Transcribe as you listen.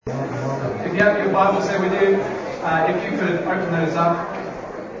If you have your Bibles there with you, if you could open those up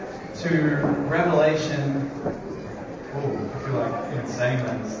to Revelation. Oh, I feel like even saying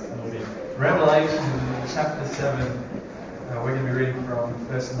that is a little bit. Revelation chapter 7. We're going to be reading from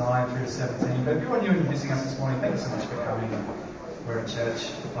verse 9 through to 17. But if you're new and visiting us this morning, thank you so much for coming. We're a church,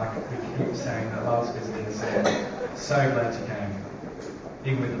 like we keep saying, that loves visiting us. So glad you came.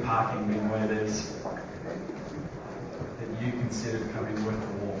 Even with the parking being where it is, that you considered coming worth the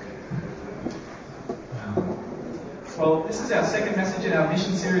walk. Well, this is our second message in our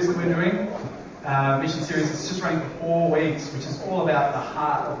mission series that we're doing. Mission series is just running for 4 weeks, which is all about the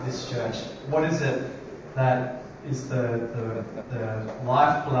heart of this church. What is it that is the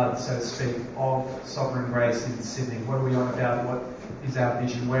lifeblood, so to speak, of Sovereign Grace in Sydney? What are we on about? What is our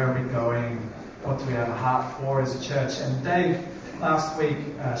vision? Where are we going? What do we have a heart for as a church? And Dave, last week,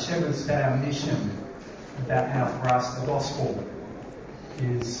 shared with us about our mission, about how for us the gospel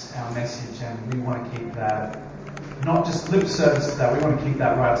is our message, and we want to keep that, not just lip service to that, we want to keep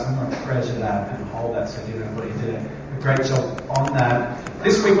that right, so we want to treasure that and hold that. So everybody did a great job on that.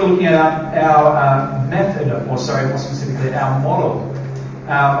 This week we're looking at our method, or more specifically our model,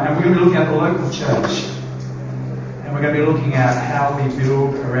 and we're going to be looking at the local church, and we're going to be looking at how we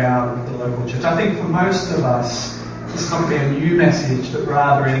build around the local church. I think for most of us, this is not going to be a new message, but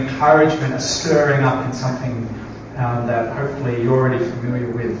rather an encouragement, a stirring up in something that hopefully you're already familiar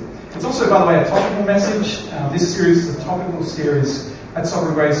with. It's also, by the way, a topical message. This series is a topical series. At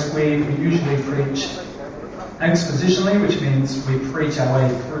Sovereign Grace, we usually preach expositionally, which means we preach our way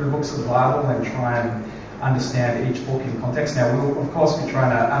through books of the Bible and try and understand each book in context. Now, we'll, of course, be trying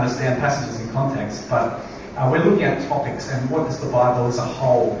to understand passages in context, but we're looking at topics and what does the Bible as a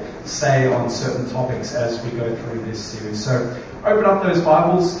whole say on certain topics as we go through this series. So open up those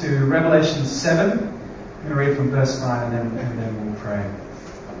Bibles to Revelation 7. I'm going to read from verse 9 and then we'll pray.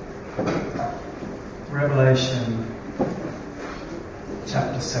 Revelation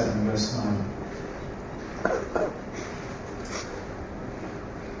chapter 7, verse 9.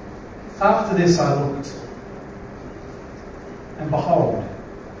 After this I looked, and behold,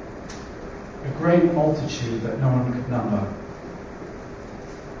 a great multitude that no one could number,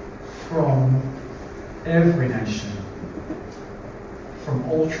 from every nation, from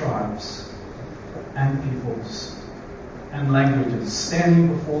all tribes and peoples and languages, standing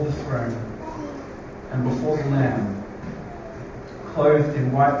before the throne and before the Lamb, clothed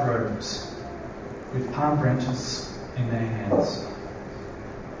in white robes, with palm branches in their hands,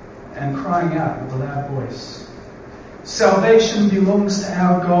 and crying out with a loud voice, "Salvation belongs to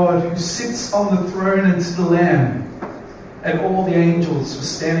our God who sits on the throne and to the Lamb." And all the angels were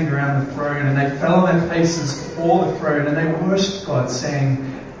standing around the throne, and they fell on their faces before the throne, and they worshipped God, saying,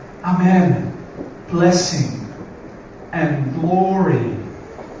 "Amen, blessing and glory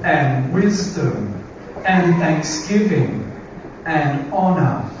and wisdom and thanksgiving and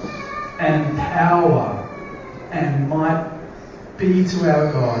honor and power and might be to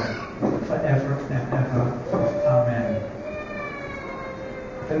our God forever and ever. Amen."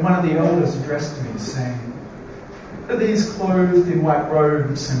 Then one of the elders addressed me, saying, "Are these clothed in white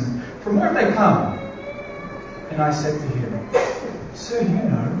robes, and from where have they come?" And I said to him, "Sir, do you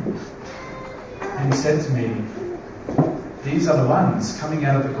know?" And he said to me, "These are the ones coming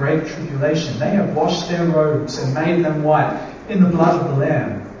out of the great tribulation. They have washed their robes and made them white in the blood of the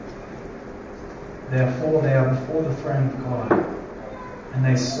Lamb. Therefore they are before the throne of God, and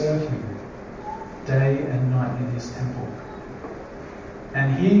they serve him day and night in his temple.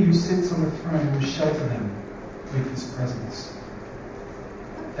 And he who sits on the throne will shelter them with his presence.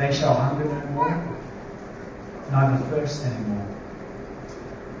 They shall hunger no more, neither thirst any more.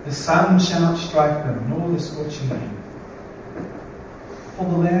 The sun shall not strike them, nor the scorching heat. For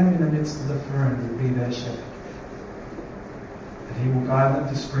the Lamb in the midst of the throne will be their shepherd, and he will guide them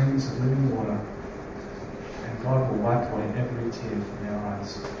to springs of living water, and God will wipe away every tear from their eyes."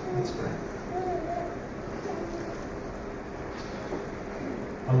 Let's pray.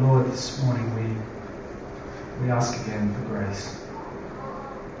 Oh Lord, this morning we ask again for grace.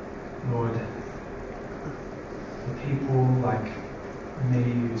 Lord, for people like me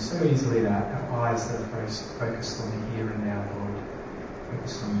who so easily our eyes that are focused on the here and now, Lord,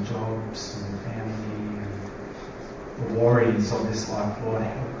 focused on jobs and family and the worries of this life, Lord,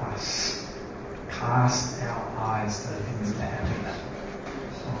 help us cast our eyes to the things of heaven.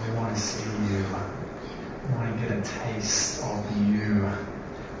 Oh, we want to see you. We want to get a taste of you.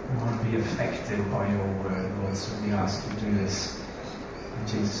 We want to be affected by your word, Lord. So we ask you to do this in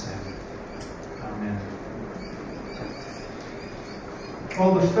Jesus' name. Amen.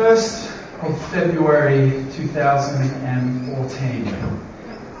 Well, the 1st of February 2014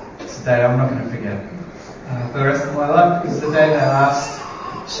 a day I'm not going to forget for the rest of my life, because the day that I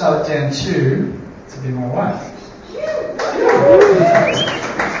asked Charlotte Jan Chu to be my wife.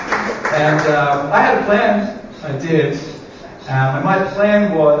 And I had a plan, I did, and my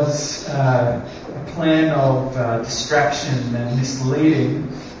plan was a plan of distraction and misleading,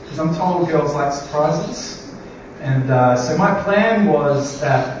 because I'm told girls like surprises. And so my plan was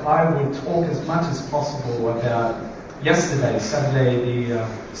that I would talk as much as possible about yesterday, Saturday the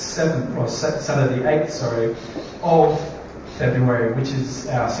 7th, or Saturday the 8th, of February, which is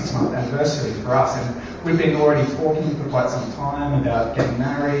our 6-month anniversary for us. And we've been already talking for quite some time about getting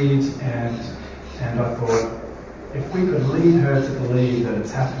married, and I thought, if we could lead her to believe that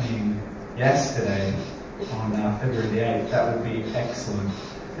it's happening yesterday on February the 8th, that would be excellent.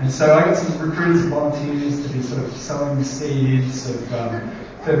 And so I got some recruiters and volunteers to be sort of sowing the seeds of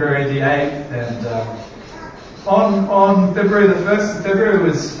February the 8th, and on February the 1st of February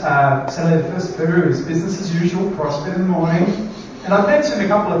was Saturday the 1st of February was business as usual, CrossFit in the morning. And I've mentioned a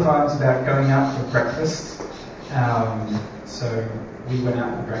couple of times about going out for breakfast. So we went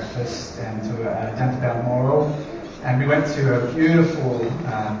out for breakfast and to down to Balmoral, and we went to a beautiful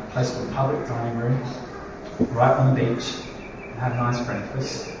place called Public Dining Room, right on the beach, and had a nice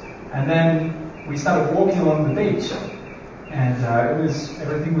breakfast. And then we started walking along the beach. And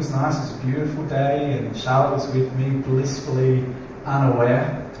everything was nice. It was a beautiful day, and Charlotte was with me, blissfully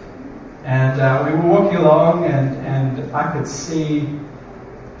unaware. And we were walking along, and I could see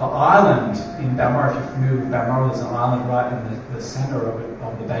the island in Balmoral. If you're familiar with Balmoral, there's an island right in the centre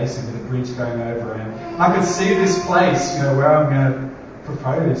of the basin with a bridge going over. And I could see this place, where I'm going to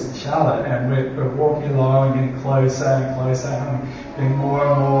propose to Charlotte. And we're walking along and getting closer and closer, and I'm getting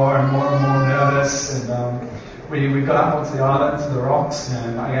more and more nervous. And we got up onto the island, to the rocks,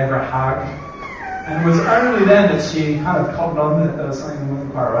 and I gave her a hug. And it was only then that she kind of cottoned on that there was something that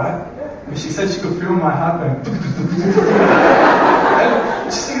wasn't quite right. Because she said she could feel my heart going.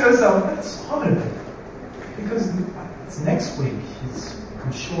 And she's thinking to herself, that's odd. Because it's next week.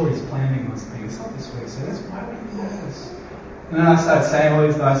 I'm sure he's planning this thing. It's not this week, so that's why we do this. And then I started saying all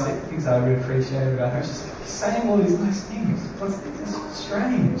these nice things that I really appreciated about her. She's like, you're saying all these nice things. This is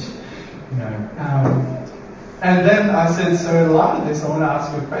strange. And then I said, so in light of this, I want to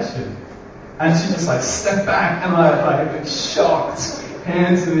ask you a question. And she just stepped back and like shocked,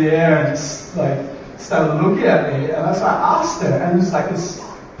 hands in the air, and just started looking at me. And so I asked her, and just this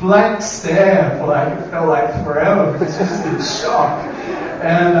blank stare for it felt like forever, because she was in shock.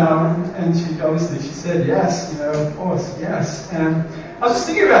 And she said yes, of course, yes. And I was just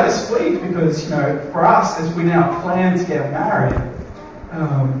thinking about this week, because for us, as we now plan to get married.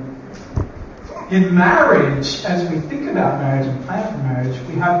 In marriage, as we think about marriage and plan for marriage,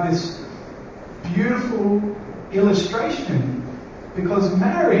 we have this beautiful illustration, because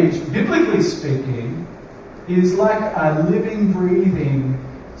marriage, biblically speaking, is like a living, breathing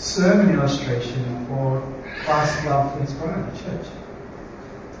sermon illustration for Christ's love for his bride, the church.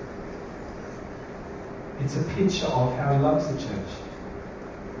 It's a picture of how he loves the church.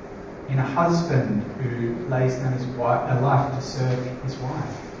 In a husband who lays down his life to serve his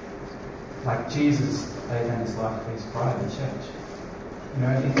wife. Like Jesus laid down his life for his bride, the church. In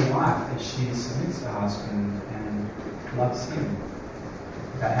the wife, as she submits to her husband and loves him.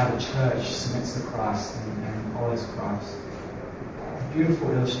 About how the church submits to Christ and follows Christ. A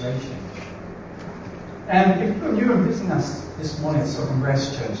beautiful illustration. And if you're new and visiting us this morning at Sovereign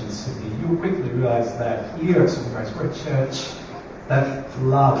Grace Church in Sydney, you'll quickly realise that here at Sovereign Grace, we're a church that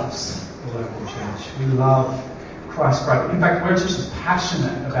loves the local church. We love Christ's bride. In fact, we're just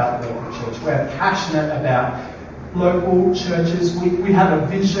passionate about the local church. We're passionate about local churches. We have a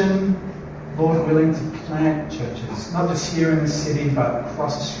vision, Lord willing, to plant churches, not just here in the city, but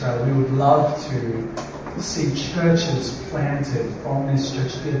across Australia. We would love to see churches planted from this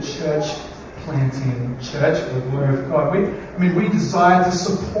church, be a church planting church for the glory of God. We desire to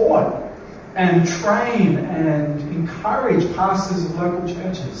support and train and encourage pastors of local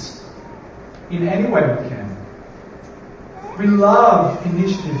churches in any way we can. We love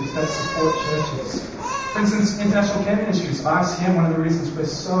initiatives that support churches. For instance, International Care Ministries, ICM, one of the reasons we're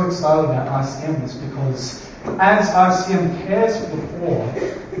so excited about ICM is because as ICM cares for the poor,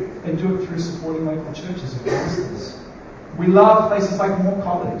 they do it through supporting local churches and pastors. We love places like Moore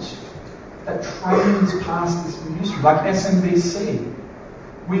College that trains pastors for ministry, like SMBC.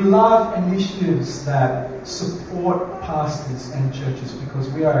 We love initiatives that support pastors and churches because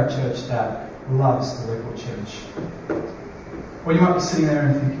we are a church that loves the local church. Well, you might be sitting there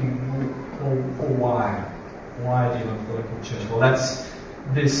and thinking, well, why? Why do you love the local church? Well, that's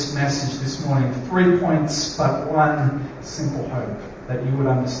this message this morning. 3 points, but one simple hope. that you would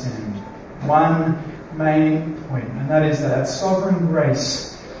understand. One main point, and that is that at Sovereign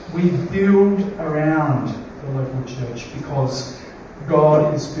Grace, we build around the local church because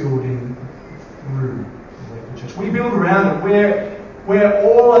God is building through the local church. We build around it. We're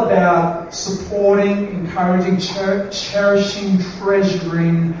all about supporting, encouraging, cherishing,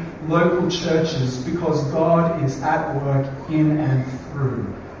 treasuring local churches because God is at work in and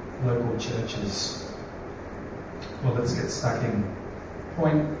through local churches. Well, let's get stuck in.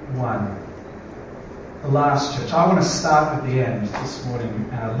 Point 1. The last church. I want to start at the end this morning,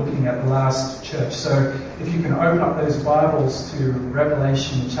 looking at the last church. So if you can open up those Bibles to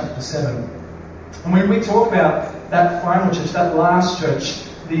Revelation chapter 7. And when we talk about that final church, that last church,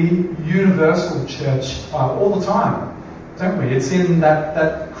 the universal church, all the time, don't we? It's in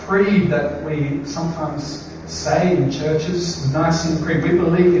that creed that we sometimes say in churches, the Nicene Creed. We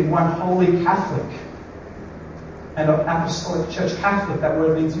believe in one holy Catholic and an apostolic church. Catholic, that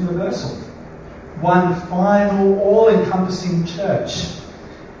word means universal. One final, all-encompassing church.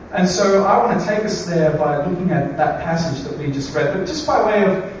 And so I want to take us there by looking at that passage that we just read. But just by way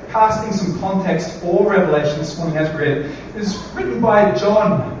of casting some context for Revelation this morning as we read it, is written by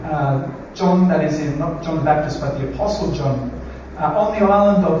John. John, that is not John the Baptist, but the Apostle John, on the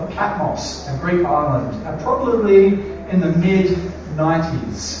island of Patmos, a Greek island, probably in the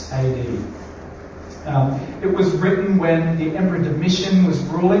mid-90s AD. It was written when the Emperor Domitian was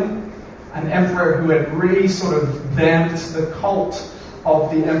ruling, an emperor who had revamped the cult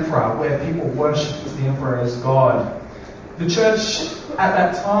of the emperor, where people worshipped the emperor as God. The church at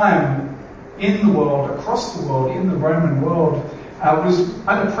that time in the world, across the world, in the Roman world, was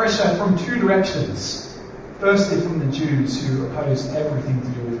under pressure from two directions. Firstly, from the Jews, who opposed everything to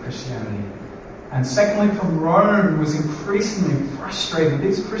do with Christianity. And secondly, from Rome, who was increasingly frustrating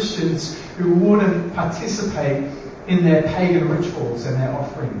these Christians who wouldn't participate in their pagan rituals and their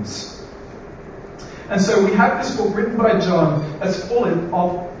offerings. And so we have this book written by John that's full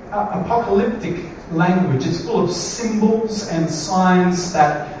of apocalyptic language. It's full of symbols and signs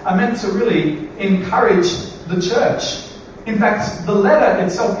that are meant to really encourage the church. In fact, the letter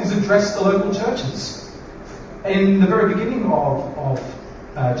itself is addressed to local churches. In the very beginning of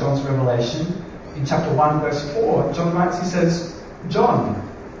John's Revelation, in chapter 1, verse 4, John writes, he says, John,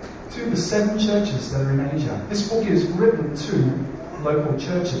 to the 7 churches that are in Asia. This book is written to local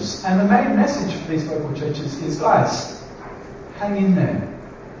churches. And the main message for these local churches is, guys, hang in there.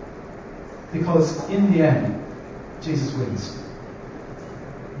 Because in the end, Jesus wins.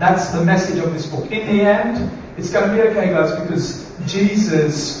 That's the message of this book. In the end, it's going to be okay, guys, because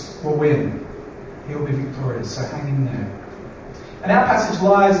Jesus will win. He will be victorious. So hang in there. And our passage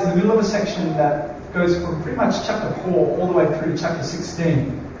lies in the middle of a section that goes from pretty much chapter 4 all the way through to chapter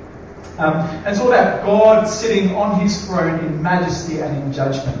 16. And it's all about God sitting on his throne in majesty and in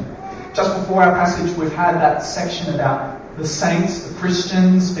judgment. Just before our passage, we've had that section about the saints, the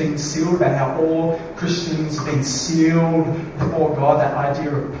Christians being sealed, about how all Christians are being sealed before God, that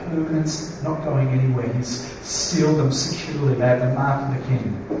idea of permanence, not going anywhere. He's sealed them securely. They have the mark of the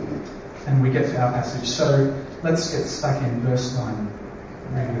King. And we get to our passage. So let's get stuck in verse 9.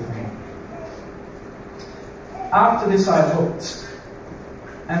 Read with me. After this I looked,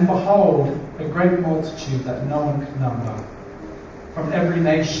 and behold, a great multitude that no one could number, from every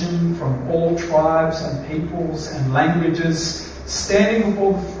nation, from all tribes and peoples and languages, standing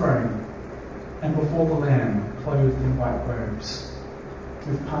before the throne and before the Lamb, clothed in white robes,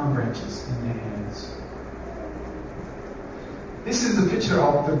 with palm branches in their hands. This is the picture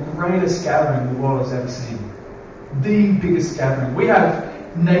of the greatest gathering the world has ever seen. The biggest gathering. We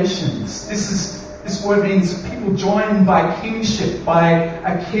have nations. This word means people joined by kingship, by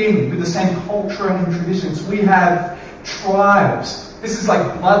a king with the same culture and traditions. We have tribes. This is like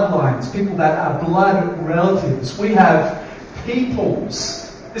bloodlines, people that are blood relatives. We have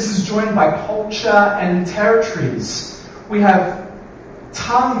peoples. This is joined by culture and territories. We have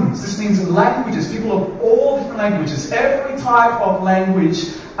tongues. This means languages, people of all different languages. Every type of language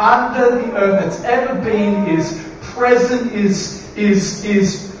under the earth that's ever been is present,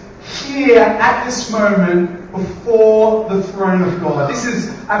 is here at this moment before the throne of God. This is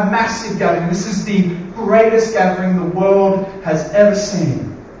a massive gathering. This is the greatest gathering the world has ever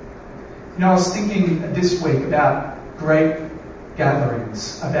seen. You know, I was thinking this week about great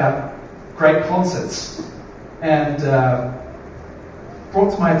gatherings, about great concerts, and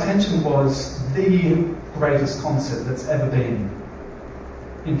brought to my attention was the greatest concert that's ever been.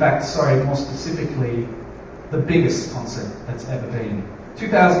 In fact, more specifically, the biggest concert that's ever been.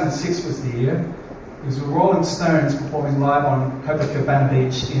 2006 was the year. It was the Rolling Stones performing live on Copacabana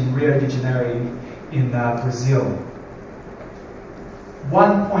Beach in Rio de Janeiro in Brazil.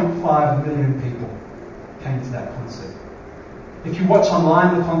 1.5 million people came to that concert. If you watch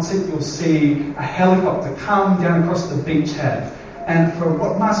online the concert, you'll see a helicopter come down across the beachhead, and for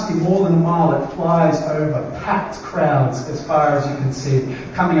what must be more than a mile, it flies over packed crowds as far as you can see,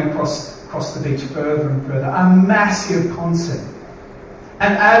 coming across the beach further and further. A massive concert.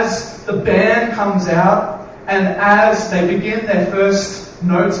 And as the band comes out, and as they begin their first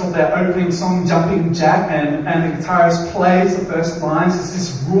notes of their opening song, Jumping Jack, and the guitarist plays the first lines, there's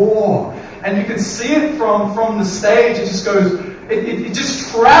this roar. And you can see it from the stage. It just goes, it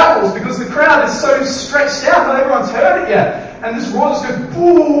just travels because the crowd is so stretched out. Not everyone's heard it yet. And this roar just goes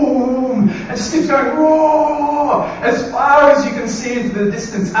boom, and just keeps going roar as far as you can see into the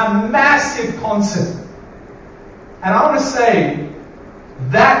distance. A massive concert. And I want to say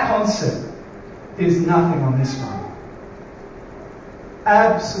that concert is nothing on this one.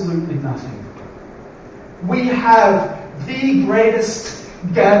 Absolutely nothing. We have the greatest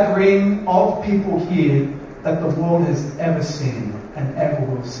gathering of people here that the world has ever seen and ever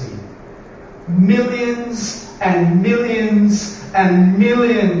will see. Millions and millions and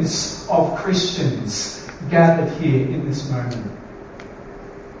millions of Christians gathered here in this moment.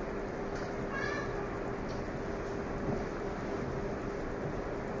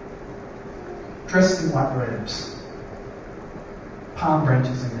 Dressed in white robes, palm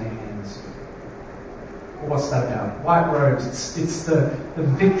branches in their hands. What's that about? White robes, it's the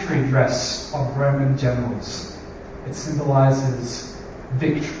victory dress of Roman generals. It symbolizes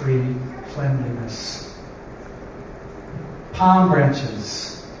victory, cleanliness. Palm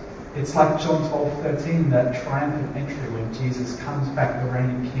branches, it's like John 12:13, that triumphant entry when Jesus comes back, the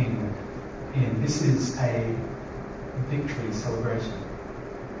reigning king, in. This is a victory celebration.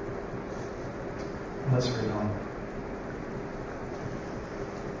 Let's read on.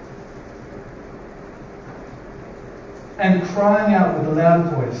 And crying out with a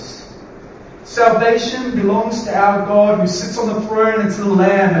loud voice, "Salvation belongs to our God who sits on the throne and to the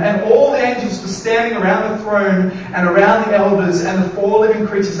Lamb." And all the angels were standing around the throne and around the elders and the four living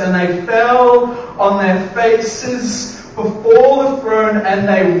creatures, and they fell on their faces before the throne and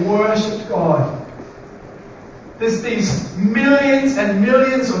they worshipped God. There's these millions and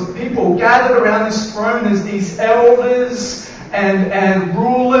millions of people gathered around this throne. There's these elders and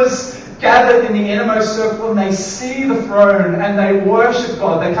rulers gathered in the innermost circle, and they see the throne and they worship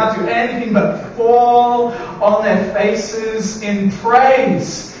God. They can't do anything but fall on their faces in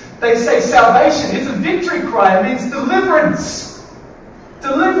praise. They say salvation. It's a victory cry. It means deliverance.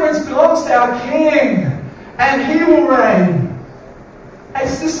 Deliverance belongs to our King, and He will reign.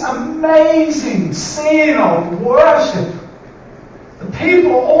 It's this amazing scene of worship. The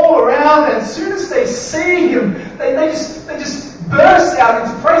people all around, and as soon as they see Him, they just burst out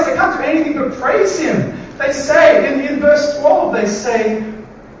into praise. They can't do anything but praise Him. They say, in verse 12, they say,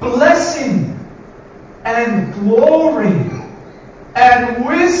 blessing and glory and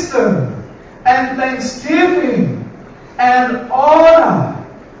wisdom and thanksgiving and honor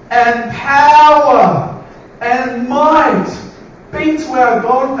and power and might be to our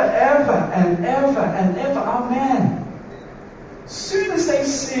God forever and ever and ever. Amen. As soon as they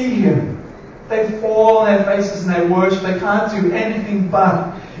see Him, they fall on their faces and they worship. They can't do anything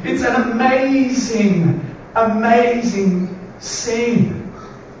but. It's an amazing, amazing scene.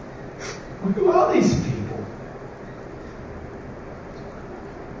 Who are these people?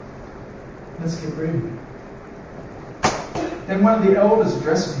 Let's get reading. Then one of the elders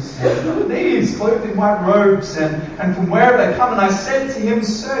addressed me, saying, "Look at these, clothed in white robes, and from where have they come?" And I said to him,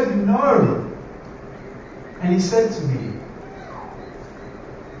 "Sir, you know." And he said to me,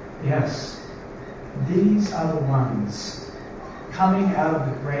 "Yes, these are the ones coming out of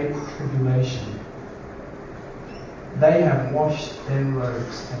the great tribulation. They have washed their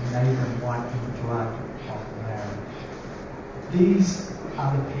robes and made them white in the blood of the Lamb." These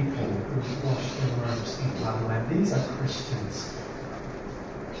are the people who wash their robes in the blood of the Lamb. These are Christians.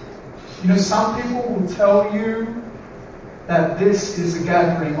 You know, some people will tell you that this is a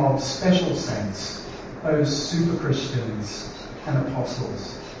gathering of special saints, those super Christians and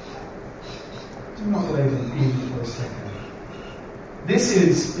apostles. Do not believe them even for a second. This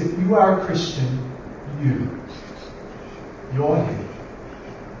is, if you are a Christian, you're here.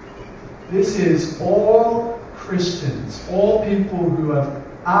 This is all Christians, all people who have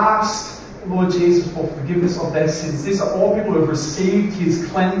asked the Lord Jesus for forgiveness of their sins. These are all people who have received His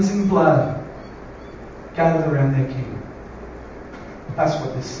cleansing blood, gathered around their King. That's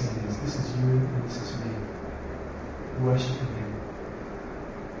what this scene is. This is you and this is me, worshipping Him.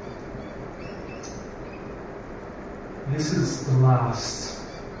 This is the last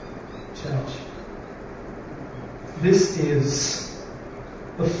church. This is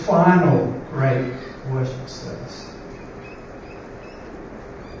the final great worship service.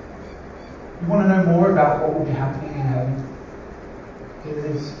 You want to know more about what will be happening in heaven? Here it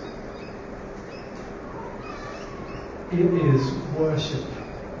is. It is worship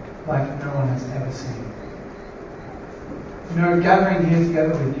like no one has ever seen. You know, gathering here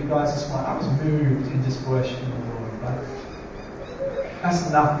together with you guys this morning, I was moved in just worshiping the Lord, but that's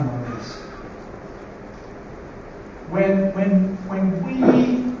nothing on this. When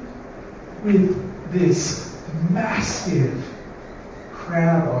we, with this massive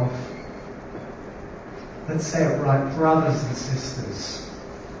crowd of, let's say it right, brothers and sisters,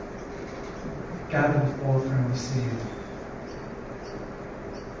 gather before the throne of sin.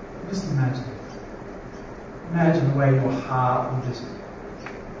 Just imagine it. Imagine the way your heart will just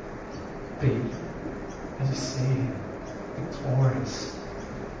beat as you see Him victorious.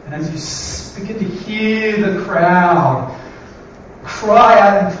 And as you begin to hear the crowd cry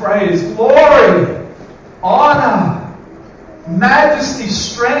out in praise, glory, honor, majesty,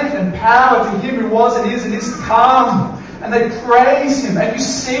 strength, and power to Him who was and is to come. And they praise Him, and you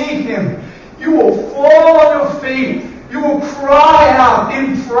see Him. You will fall on your feet. You will cry out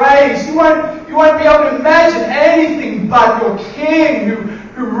in praise. You won't be able to imagine anything but your King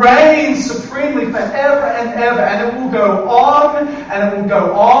who reigns supremely forever and ever. And it will go on, and it will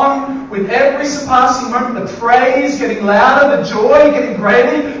go on with every surpassing moment. The praise getting louder, the joy getting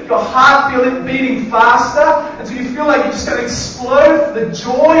greater, your heart beating faster, until you feel like you're just going to explode the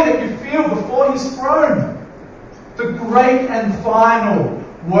joy that you feel before His throne. The great and final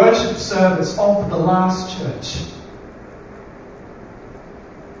worship service of the last church.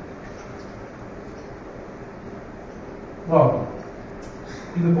 Well,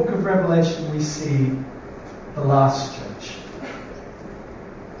 in the book of Revelation we see the last church.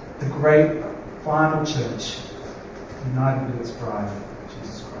 The great final church united with its bride,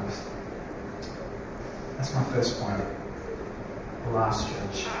 Jesus Christ. That's my first point. The last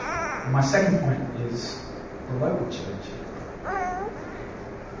church. And my second point is the local church.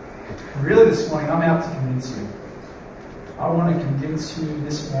 Really this morning I'm out to convince you. I want to convince you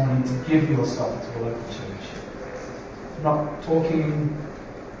this morning to give yourself to a local church. I'm not talking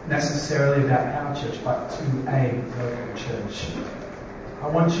necessarily about our church, but to a local church. I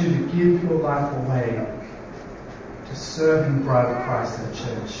want you to give your life away to serving the bride of Christ at a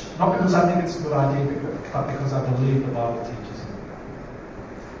church. Not because I think it's a good idea, but because I believe the Bible teaches it.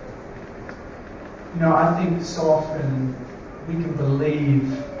 You know, I think so often we can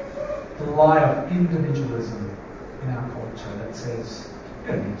believe the lie of individualism in our culture that says,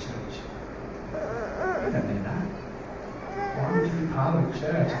 you don't need church. You don't need that. Why would you be part of the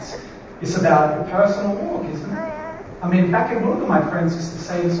church? It's about your personal walk, isn't it? I mean, back in Wilton, my friends used to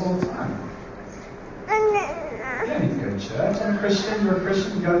say this all the time. You don't need to go to church. I'm a Christian, you're a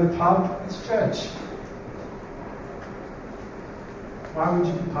Christian, you go to the pub, it's church. Why would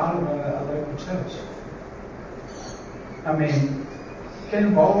you be part of a local church? I mean, get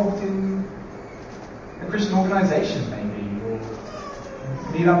involved in a Christian organisation maybe, or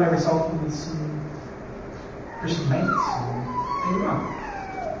meet up every so often with some Christian mates. There you are.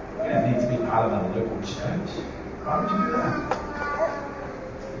 You don't need to be part of a local church. Why would you do that?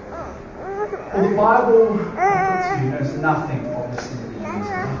 Well, the Bible, I put to you, knows nothing of this individualism,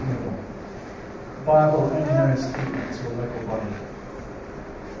 nothing at all. The Bible only knows commitment to a local body.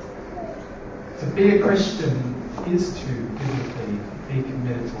 To be a Christian is to biblically be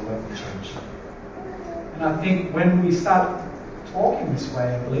committed to a local church. And I think when we start talking this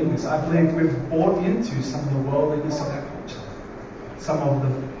way and believing this, I believe we've bought into some of the worldliness of our culture, some of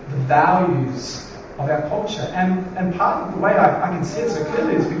the values of our culture. And part of the way I can see it so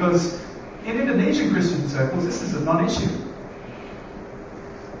clearly is because in Indonesian Christian circles, this is a non-issue.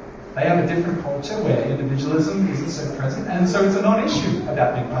 They have a different culture where individualism isn't so present, and so it's a non-issue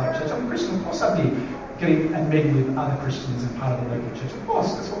about being part of a church. I'm a Christian, of course I'd be getting and meeting with other Christians and part of the local church. Of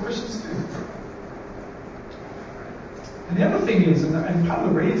course, that's what Christians do. And the other thing is, and part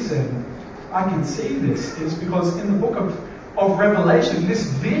of the reason I can see this is because in the book of Revelation, this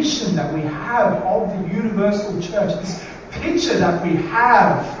vision that we have of the universal church, this picture that we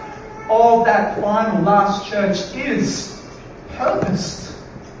have of that final last church is purposed,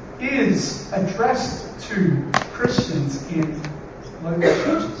 is addressed to Christians in local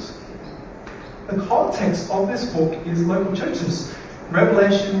churches. The context of this book is local churches.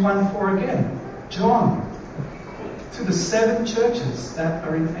 Revelation 1:4 again. John, to the 7 churches that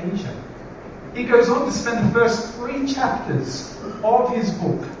are in Asia. He goes on to spend the first 3 chapters of his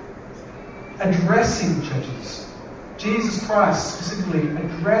book addressing churches. Jesus Christ specifically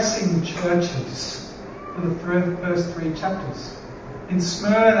addressing churches for the first 3 chapters. in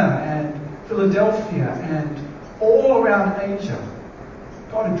Smyrna and Philadelphia and all around Asia.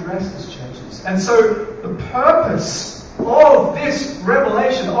 God addresses churches. And so the purpose of this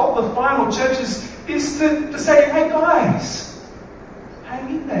revelation of the final churches is to say, hey guys, hang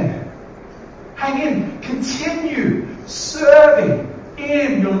in there. Hang in. Continue serving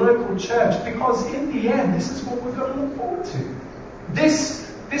in your local church, because in the end, this is what we've got to look forward to.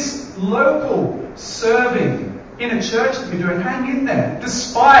 This local serving in a church that you're doing, hang in there,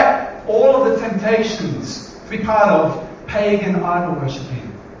 despite all of the temptations to be part of pagan idol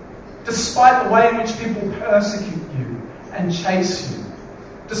worshipping, despite the way in which people persecute you and chase you,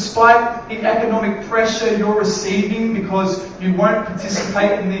 despite the economic pressure you're receiving because you won't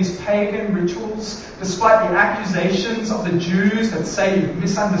participate in these pagan rituals, despite the accusations of the Jews that say you've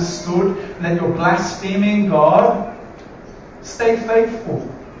misunderstood and that you're blaspheming God, stay faithful.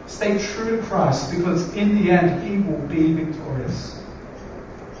 Stay true to Christ, because in the end, He will be victorious.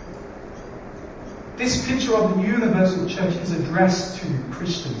 This picture of the universal church is addressed to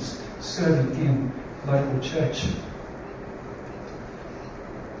Christians serving in local church.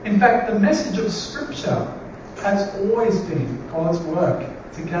 In fact, the message of Scripture has always been God's work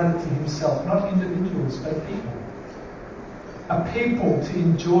to gather to Himself, not individuals, but people. A people to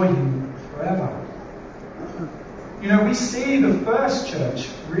enjoy Him forever. You know, we see the first church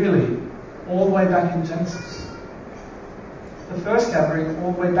really all the way back in Genesis. The first gathering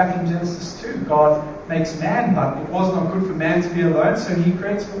all the way back in Genesis 2. God makes man, but it was not good for man to be alone, so He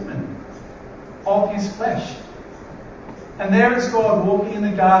creates woman of His flesh. And there is God walking in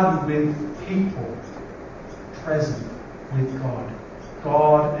the garden with people present with God.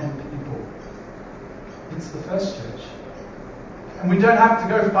 God and people. It's the first church. And we don't have to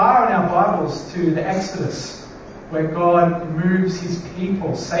go far in our Bibles to the Exodus, where God removes His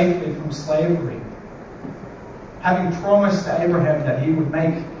people safely from slavery. Having promised to Abraham that He would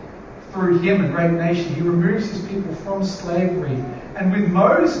make through him a great nation, He removes His people from slavery. And with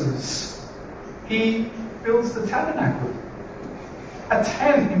Moses, He builds the tabernacle, a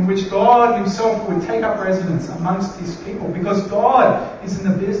tent in which God Himself would take up residence amongst His people, because God is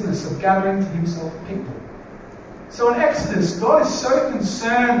in the business of gathering to Himself people. So in Exodus, God is so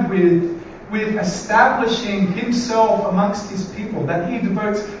concerned with establishing Himself amongst His people that He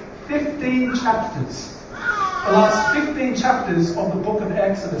devotes 15 chapters. The last 15 chapters of the book of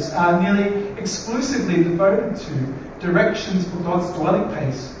Exodus are nearly exclusively devoted to directions for God's dwelling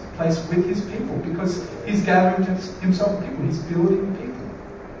place with His people, because He's gathering to Himself people. He's building people.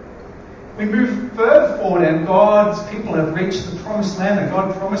 We move further forward, and God's people have reached the promised land that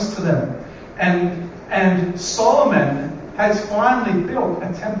God promised to them. And Solomon has finally built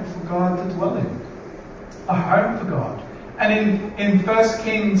a temple for God to dwell in, a home for God. And in 1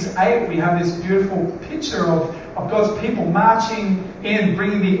 Kings 8, we have this beautiful picture of God's people marching in,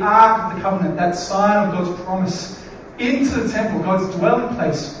 bringing the Ark of the Covenant, that sign of God's promise, into the temple, God's dwelling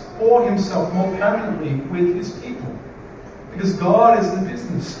place for Himself more permanently with His people. Because God is in the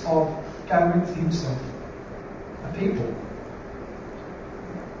business of gathering to Himself a people.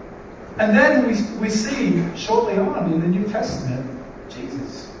 And then we see shortly on in the New Testament,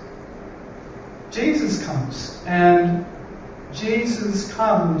 Jesus. Jesus comes, and Jesus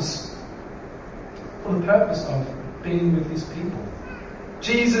comes for the purpose of being with His people.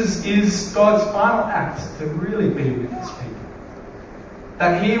 Jesus is God's final act to really be with His people.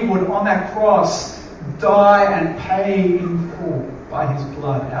 That He would, on that cross, die and pay in full by His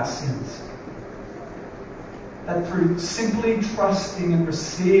blood our sins. That through simply trusting and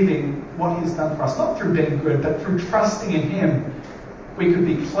receiving what He's done for us, not through being good, but through trusting in Him, we could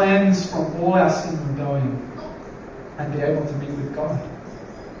be cleansed from all our sin and rebellion and be able to meet with God.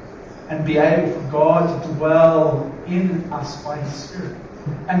 And be able for God to dwell in us by His Spirit.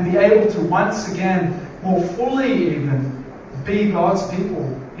 And be able to once again, more fully even, be God's people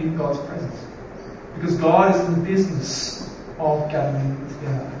in God's presence. Because God is in the business of gathering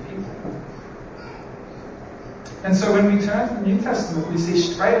together people. And so when we turn to the New Testament, we see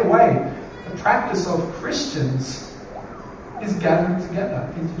straight away the practice of Christians is gathering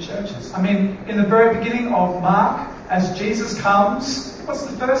together into churches. I mean, in the very beginning of Mark, as Jesus comes, what's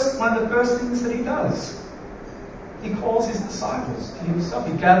one of the first things that He does? He calls His disciples to Himself.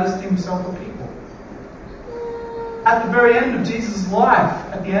 He gathers to Himself a people. At the very end of Jesus' life,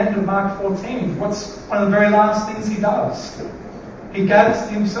 at the end of Mark 14, what's one of the very last things He does? He gathers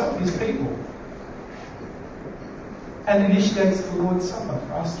to Himself His people. And initiates the Lord's Supper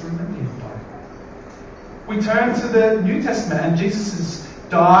for us to remember Him by. We turn to the New Testament, and Jesus has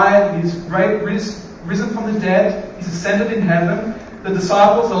died, He's risen from the dead, He's ascended in heaven. The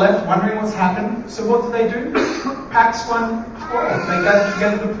disciples are left wondering what's happened. So what do? Acts 1 12. They gathered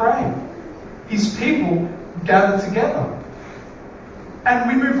together to pray. His people gathered together. And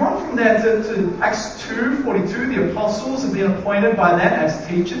we move on from there to Acts 2:42. The apostles have been appointed by them as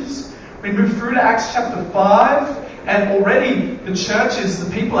teachers. We move through to Acts chapter 5, and already the churches,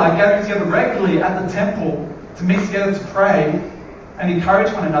 the people are gathering together regularly at the temple to meet together to pray and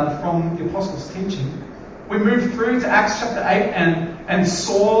encourage one another from the apostles' teaching. We move through to Acts chapter 8, and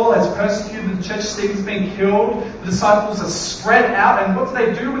Saul has persecuted the church. Stephen's being killed. The disciples are spread out, and what do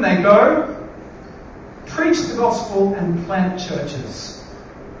they do when they go? Preach the gospel and plant churches.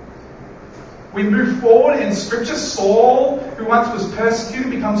 We move forward in Scripture. Saul, who once was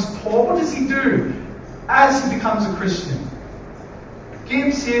persecuted, becomes Paul. What does he do as he becomes a Christian?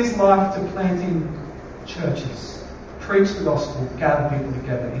 Gives his life to planting churches. Preach the gospel, gather people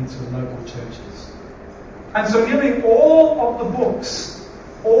together into local churches. And so nearly all of the books,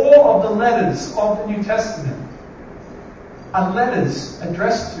 all of the letters of the New Testament are letters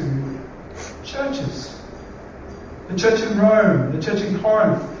addressed to churches. The church in Rome, the church in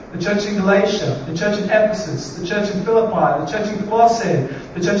Corinth, the church in Galatia, the church in Ephesus, the church in Philippi, the church in Colossae,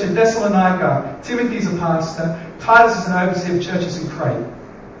 the church in Thessalonica. Timothy's a pastor. Titus is an overseer of churches in Crete.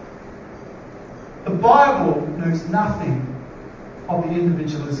 The Bible knows nothing of the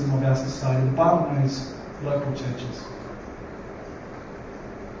individualism of our society. The Bible knows local churches.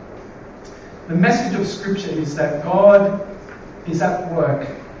 The message of Scripture is that God is at work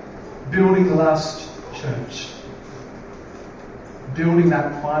building the last church, building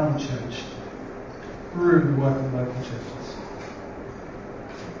that final church through the work of local churches.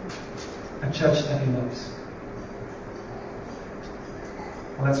 A church that He loves.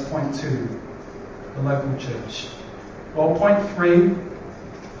 Well, that's point 2, the local church. Well, point 3,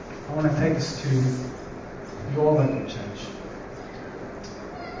 I want to take us to your local church.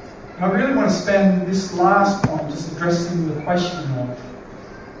 And I really want to spend this last point just addressing the question of,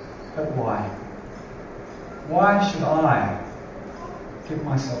 but why? Why should I give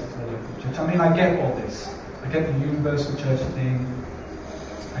myself to a local church? I mean, I get all this. I get the universal church thing.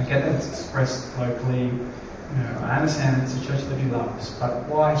 I get that it's expressed locally. I understand it's a church that He loves. But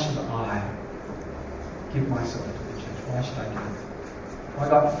why should I give myself to the church? Why should I give it? I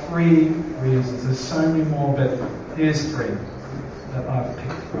got 3 reasons. There's so many more, but here's 3 that I've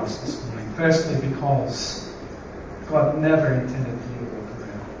picked for us this morning. Firstly, because God never intended for you to walk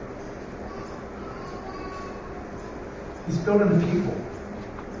around. He's building a people.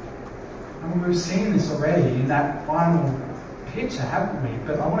 And we've seen this already in that final picture, haven't we?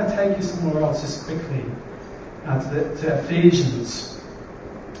 But I want to take you somewhere else just quickly, to Ephesians.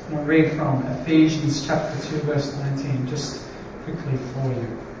 And I'll read from Ephesians chapter 2, verse 19, just quickly for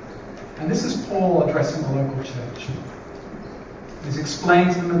you. And this is Paul addressing the local church. He's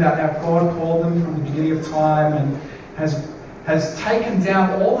explained to them about how God called them from the beginning of time and has taken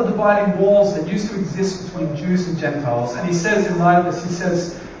down all the dividing walls that used to exist between Jews and Gentiles. And he says in light of this, he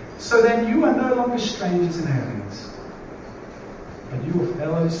says, so then you are no longer strangers and aliens, but you are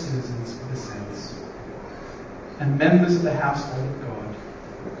fellow citizens with the saints and members of the household of God,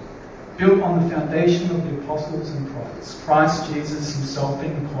 built on the foundation of the apostles and prophets, Christ Jesus Himself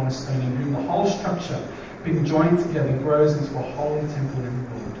being the cornerstone, in whom the whole structure, being joined together, grows into a holy temple in the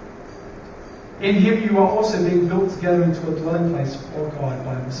Lord. In Him you are also being built together into a dwelling place for God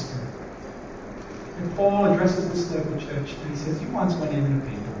by the Spirit. And Paul addresses this local church and he says, you once weren't even a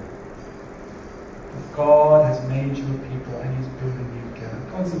people. But God has made you a people and He's building you together.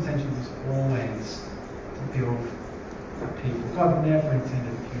 God's intention was always to build a people. God never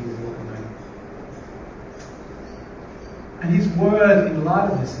intended for you to walk alone. And His word in light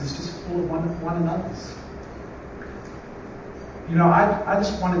of this is just full of one another's. I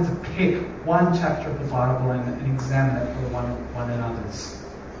just wanted to pick one chapter of the Bible and examine it for one another's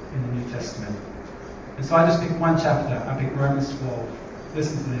in the New Testament. And so I just picked one chapter. I picked Romans 12.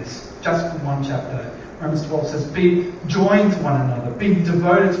 Listen to this. Just from one chapter. Romans 12 says, be joined to one another. Be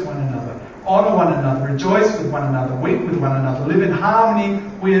devoted to one another. Honor one another. Rejoice with one another. Weep with one another. Live in harmony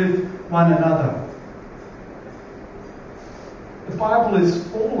with one another. The Bible is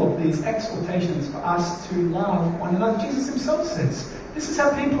full of these exhortations for us to love one another. Jesus Himself says, this is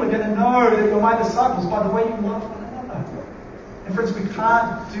how people are going to know that you're my disciples, by the way you love one another. And friends, we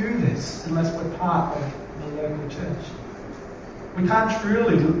can't do this unless we're part of the local church. We can't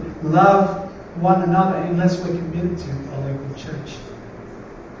truly love one another unless we're committed to a local church.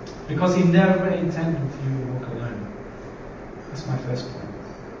 Because He never intended for you to walk alone. That's my first point.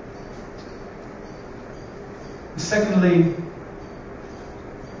 Secondly,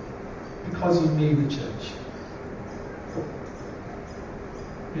 because you need the church.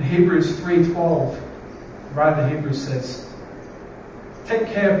 In Hebrews 3:12, the writer of Hebrews says, Take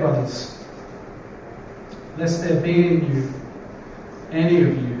care, brothers, lest there be in you, any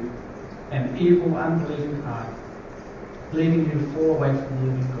of you, an evil, unbelieving heart, leading you to fall away from the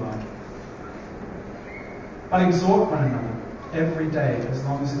living God. But exhort one another every day, as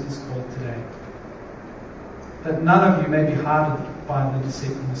long as it is called today, that none of you may be hardened by the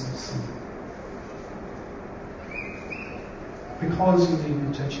deceitfulness of sin. Because you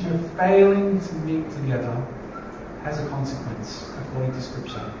need the church, failing to meet together has a consequence, according to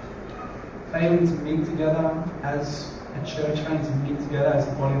Scripture. Failing to meet together as a church, failing to meet together as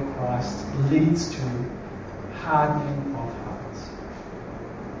the body of Christ, leads to hardening of hearts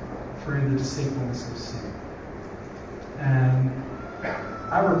through the deceitfulness of sin. And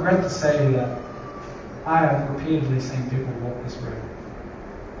I regret to say that I have repeatedly seen people walk this road.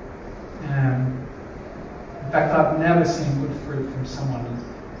 In fact, I've never seen good fruit from someone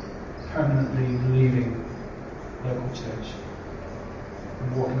permanently leaving local church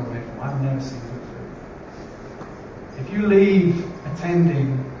and walking away from it. I've never seen good fruit. If you leave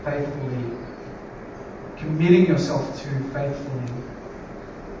attending faithfully, committing yourself to faithfully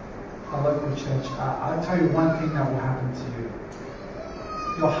a local church, I'll tell you one thing that will happen to you.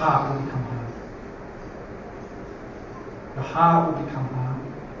 Your heart will become hard. Your heart will become hard.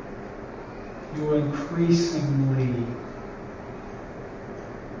 You will increasingly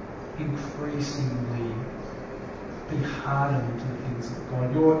be hardened to the things of God.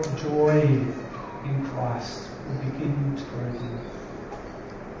 Your joy in Christ will begin to grow dim,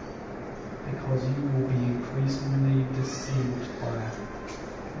 because you will be increasingly deceived by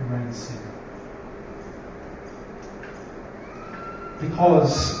your own sin.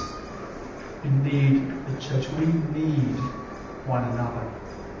 Because you need the church. We need one another,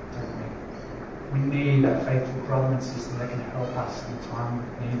 don't we? We need a faithful brother and sister that can help us in time of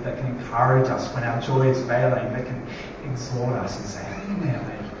need, that can encourage us when our joy is failing, that can exhort us and say, hang in there,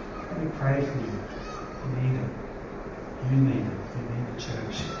 mate. Let me pray for you. You need it. You need it. You need the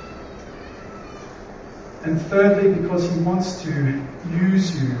church. And thirdly, because he wants to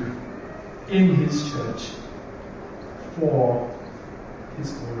use you in his church for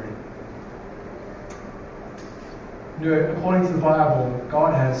his glory. According to the Bible,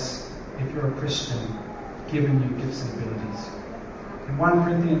 God has, if you're a Christian, given you gifts and abilities. In 1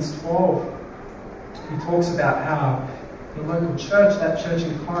 Corinthians 12, he talks about how the local church, that church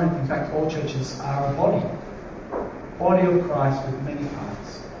in Corinth, in fact all churches are a body of Christ with many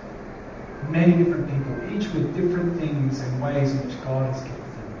parts, many different people, each with different things and ways in which God has gifted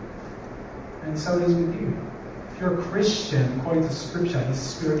them. And so it is with you. If you're a Christian, according to Scripture, His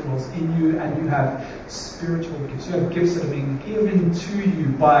Spirit dwells in you and you have spiritual gifts. You have gifts that are being given to you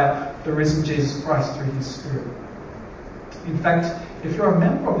by the risen Jesus Christ through His Spirit. In fact, if you're a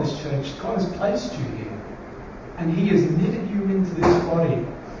member of this church, God has placed you here. And He has knitted you into this body,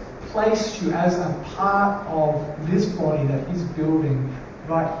 placed you as a part of this body that He's building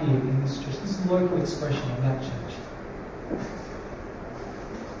right here in this church. This is the local expression of that church.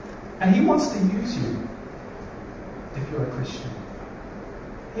 And He wants to use you if you're a Christian.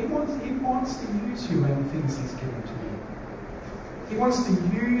 He wants to use you in the things He's given to you. He wants to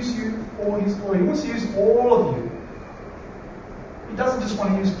use you for His glory. He wants to use all of you. He doesn't just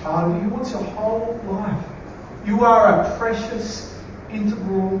want to use part of you. He wants your whole life. You are a precious,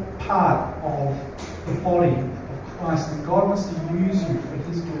 integral part of the body of Christ, and God wants to use you for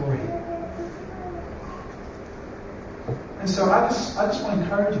His glory. And so I just want to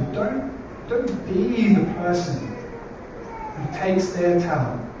encourage you, don't be the person who takes their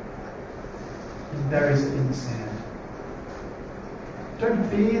talent and buries it in the sand. Don't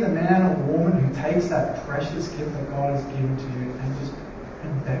be the man or woman who takes that precious gift that God has given to you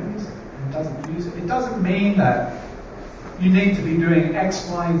and buries it and doesn't use it. It doesn't mean that you need to be doing X,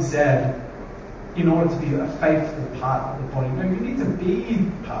 Y, Z in order to be a faithful part of the body. No, you need to be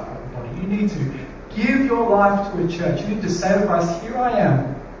part of the body. You need to give your life to a church. You need to say to Christ, here I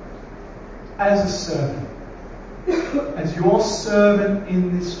am as a servant. As your servant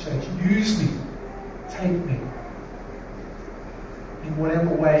in this church. Use me. Take me. In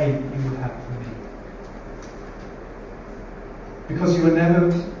whatever way you would have for me. Because you were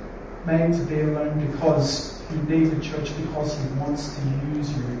never made to be alone, because you need the church, because He wants to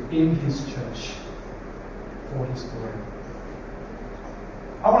use you in His church for His glory.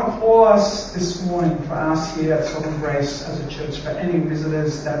 I want to call us this morning, for us here at Sovereign Grace as a church, for any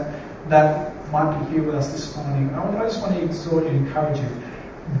visitors that might be here with us this morning. I just want to exhort you and encourage you.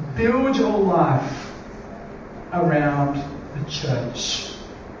 Build your life around the church,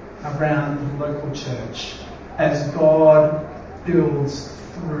 around the local church, as God builds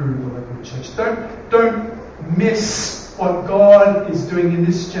through the local church. Don't miss what God is doing in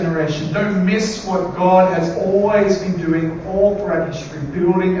this generation. Don't miss what God has always been doing all throughout history,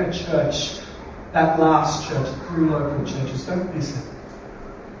 building a church, that last church, through local churches. Don't miss it.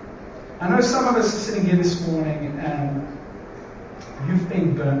 I know some of us are sitting here this morning and you've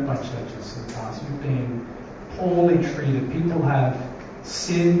been burnt by churches in the past. You've been poorly treated. People have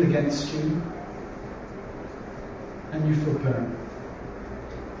sinned against you and you feel burnt.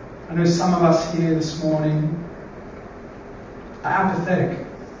 I know some of us here this morning are apathetic.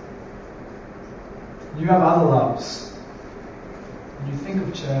 You have other loves. You think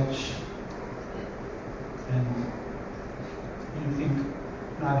of church and you think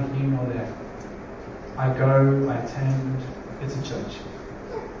neither here nor there. I go, I attend, it's a church.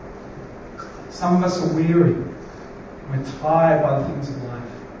 Some of us are weary. We're tired by the things of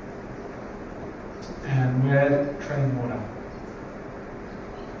life. And we're treading water.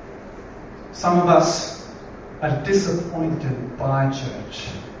 Some of us are disappointed by church.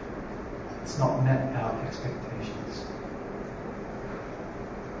 It's not met our expectations.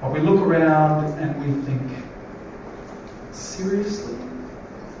 But we look around and we think, seriously?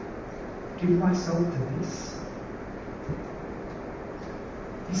 Give myself to this?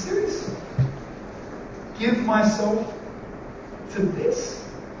 Are you serious? Give myself to this?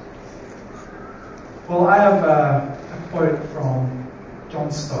 Well, I have a quote from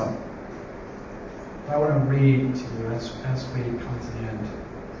John Stott. I want to read to you as we come to the end.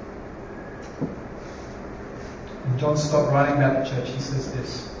 And John Stott, writing about the church, he says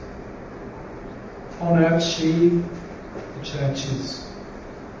this: on earth she, the church, is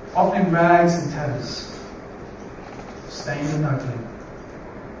often in rags and tatters, stained and ugly,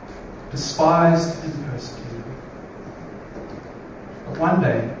 despised and persecuted. But one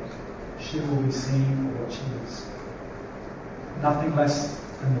day she will be seen for what she is, nothing less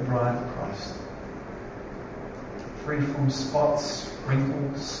than the bride of Christ, free from spots,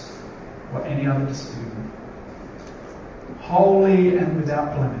 wrinkles, or any other disfigurement, holy and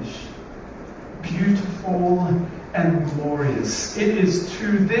without blemish, beautiful and glorious. It is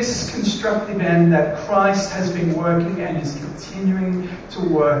to this constructive end that Christ has been working and is continuing to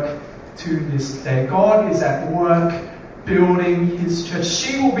work to this day. God is at work building His church.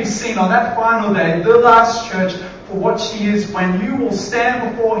 She will be seen on that final day, the last church, for what she is, when you will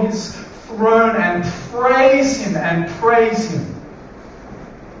stand before His throne and praise Him and praise Him.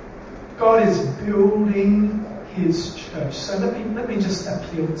 God is building His church. So let me just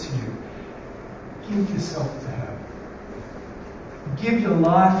appeal to you. Give yourself to her. Give your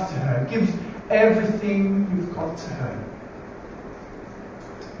life to her. Give everything you've got to her.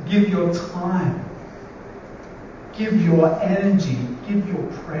 Give your time. Give your energy. Give your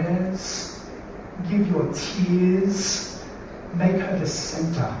prayers. Give your tears. Make her the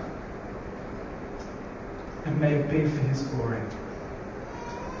center. And may it be for His glory.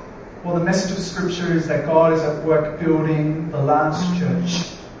 Well, the message of Scripture is that God is at work building the last church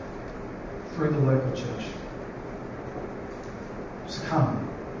through the local church. So come,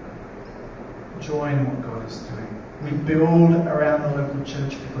 join what God is doing. We build around the local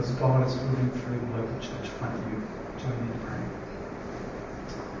church because God is building through the local church. Why don't you join me in praying?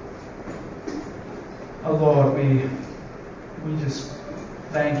 Oh Lord, we just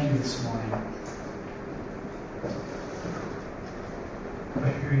thank you this morning for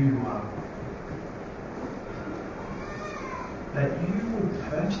who you are. That you would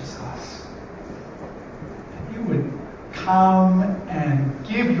purchase us. That you would come and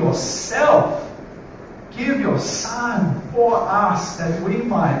give yourself, give your Son for us, that we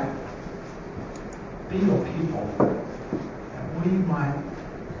might be your people, that we might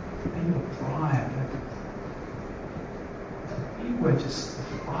be your bride, that we were just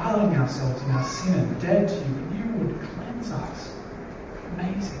defiling ourselves in our sin and dead to you, but you would cleanse us.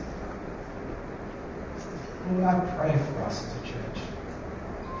 Amazing. Lord, I pray for us as a church.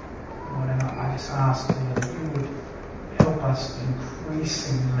 Lord, and I just ask, Lord, that you would help us to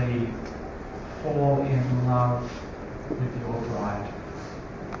increasingly fall in love with your bride.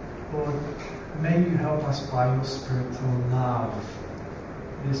 Lord, may you help us by your Spirit to love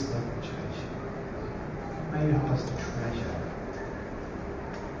this local church. May you help us to treasure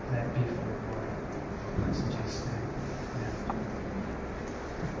that be for your glory. In Jesus' name. Amen.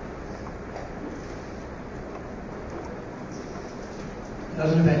 I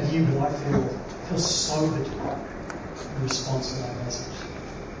don't know about you, but I feel sobered in response to that message.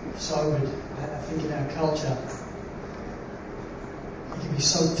 Sobered. I think in our culture, it can be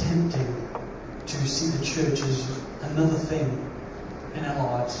so tempting to see the church as another thing in our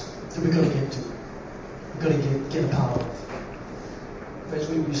lives that we've got to get to. We've got to get a part of. But as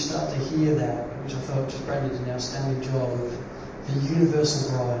we start to hear that, which I thought just Brendan did an outstanding job of the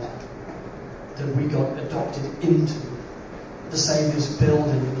universal bride that we got adopted into. The Saviour's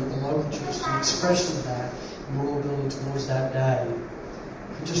building at the local church, the expression of that, and we're all building towards that day.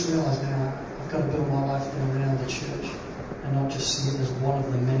 I just realised, man, I've got to build my life around the church and not just see it as one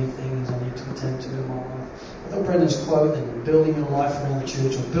of the many things I need to attend to in my life. I thought Brendan's quote that building your life around the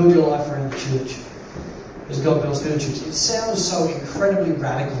church, or build your life around the church, as God builds through the church, it sounds so incredibly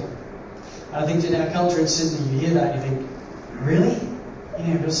radical. And I think in our culture in Sydney, you hear that and you think, really?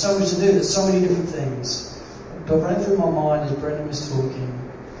 There's so much to do, there's so many different things. But running through my mind as Brendan was talking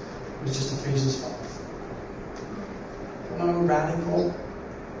was just Ephesians 5. No radical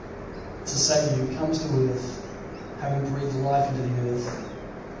to say to you, comes to earth, having breathed life into the earth,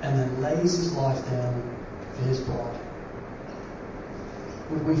 and then lays his life down for his bride.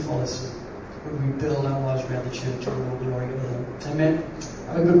 Would we follow suit? Would we build our lives around the church and all glory to him? Amen.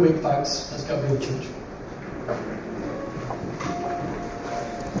 Have a good week, folks. Let's go build the church.